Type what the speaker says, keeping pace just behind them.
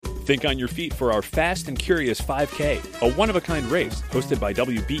Think on your feet for our Fast and Curious 5K, a one-of-a-kind race hosted by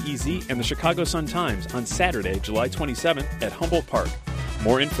WBEZ and the Chicago Sun-Times on Saturday, July 27th at Humboldt Park.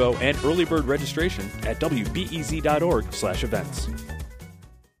 More info and early bird registration at wbez.org/events.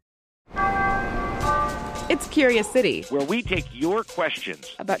 It's Curious City, where we take your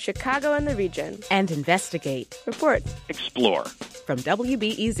questions about Chicago and the region and investigate, report, explore. From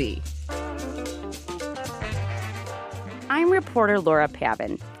WBEZ. I'm reporter Laura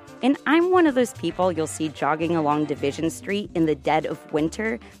Pavin, and I'm one of those people you'll see jogging along Division Street in the dead of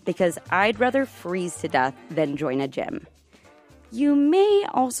winter because I'd rather freeze to death than join a gym. You may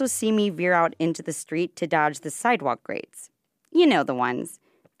also see me veer out into the street to dodge the sidewalk grates. You know the ones.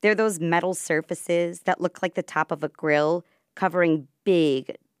 They're those metal surfaces that look like the top of a grill, covering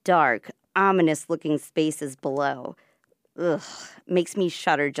big, dark, ominous-looking spaces below. Ugh, makes me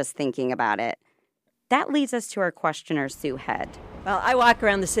shudder just thinking about it. That leads us to our questioner, Sue Head. Well, I walk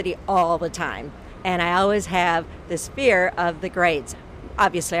around the city all the time, and I always have this fear of the grades.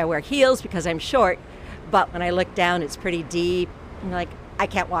 Obviously, I wear heels because I'm short, but when I look down, it's pretty deep. I'm like, I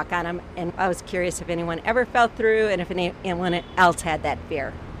can't walk on them, and I was curious if anyone ever fell through and if anyone else had that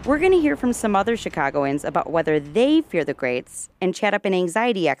fear. We're going to hear from some other Chicagoans about whether they fear the grates and chat up an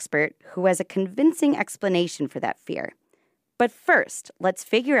anxiety expert who has a convincing explanation for that fear. But first, let's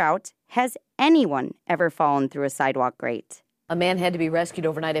figure out, has anyone ever fallen through a sidewalk grate? A man had to be rescued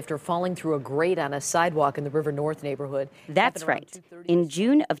overnight after falling through a grate on a sidewalk in the River North neighborhood. That's right. In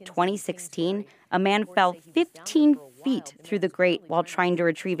June of 2016, a man fell 15 feet through the grate while trying to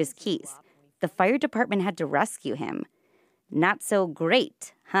retrieve his keys. The fire department had to rescue him. Not so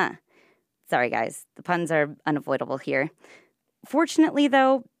great, huh? Sorry, guys. The puns are unavoidable here. Fortunately,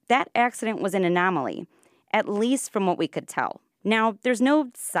 though, that accident was an anomaly, at least from what we could tell. Now, there's no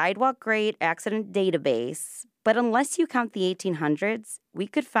sidewalk grate accident database, but unless you count the 1800s, we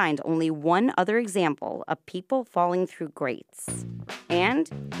could find only one other example of people falling through grates. And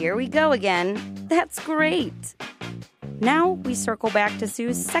here we go again. That's great. Now we circle back to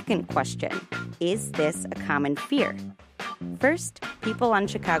Sue's second question. Is this a common fear? First, people on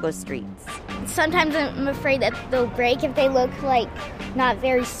Chicago streets. Sometimes I'm afraid that they'll break if they look like not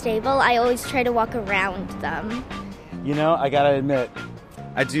very stable. I always try to walk around them. You know, I gotta admit,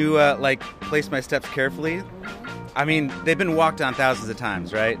 I do place my steps carefully. I mean, they've been walked on thousands of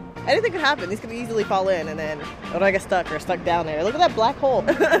times, right? Anything could happen. These could easily fall in, and then when I get stuck down there. Look at that black hole.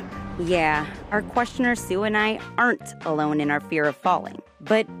 Yeah, our questioner Sue and I aren't alone in our fear of falling.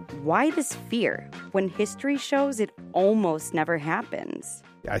 But why this fear when history shows it almost never happens?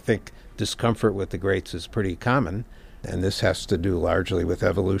 I think discomfort with the grates is pretty common, and this has to do largely with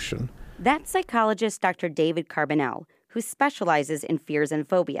evolution. That's psychologist Dr. David Carbonell, who specializes in fears and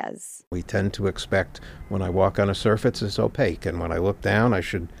phobias. We tend to expect when I walk on a surface it's opaque, and when I look down I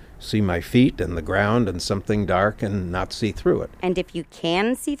should see my feet and the ground and something dark and not see through it. And if you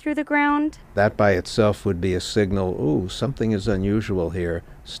can see through the ground? That by itself would be a signal, ooh, something is unusual here.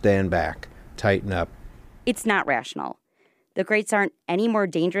 Stand back, tighten up. It's not rational. The grates aren't any more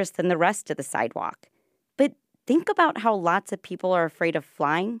dangerous than the rest of the sidewalk. But think about how lots of people are afraid of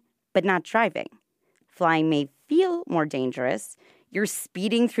flying, but not driving. Flying may feel more dangerous. You're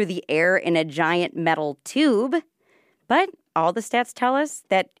speeding through the air in a giant metal tube. But all the stats tell us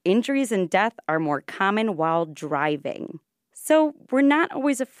that injuries and death are more common while driving. So we're not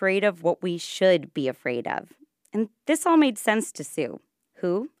always afraid of what we should be afraid of. And this all made sense to Sue,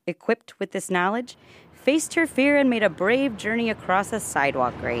 who, equipped with this knowledge, faced her fear and made a brave journey across a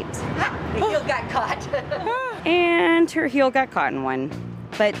sidewalk grate. The heel got caught. And her heel got caught in one.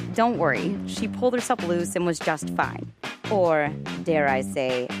 But don't worry, she pulled herself loose and was just fine. Or, dare I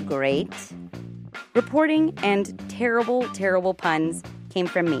say, great. Reporting and terrible, terrible puns came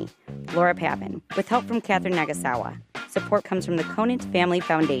from me, Laura Pavin, with help from Catherine Nagasawa. Support comes from the Conant Family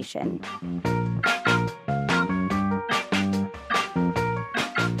Foundation.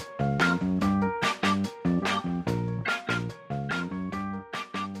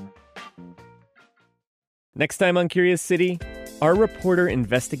 Next time on Curious City, our reporter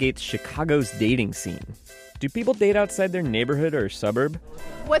investigates Chicago's dating scene. Do people date outside their neighborhood or suburb?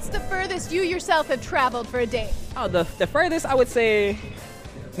 What's the furthest you yourself have traveled for a date? Oh, the furthest, I would say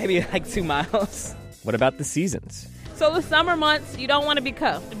maybe like 2 miles. What about the seasons? So the summer months, you don't want to be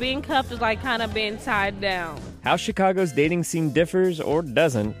cuffed. Being cuffed is like kind of being tied down. How Chicago's dating scene differs or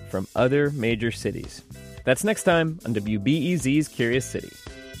doesn't from other major cities. That's next time on WBEZ's Curious City.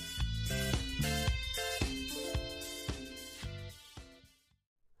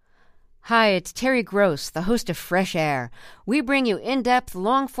 Hi, it's Terry Gross, the host of Fresh Air. We bring you in-depth,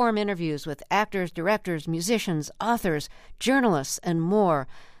 long-form interviews with actors, directors, musicians, authors, journalists, and more.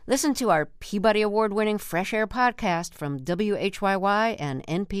 Listen to our Peabody Award-winning Fresh Air podcast from WHYY and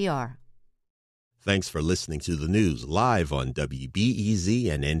NPR. Thanks for listening to the news live on WBEZ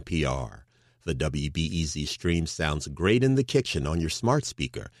and NPR. The WBEZ stream sounds great in the kitchen on your smart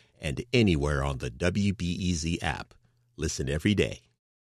speaker and anywhere on the WBEZ app. Listen every day.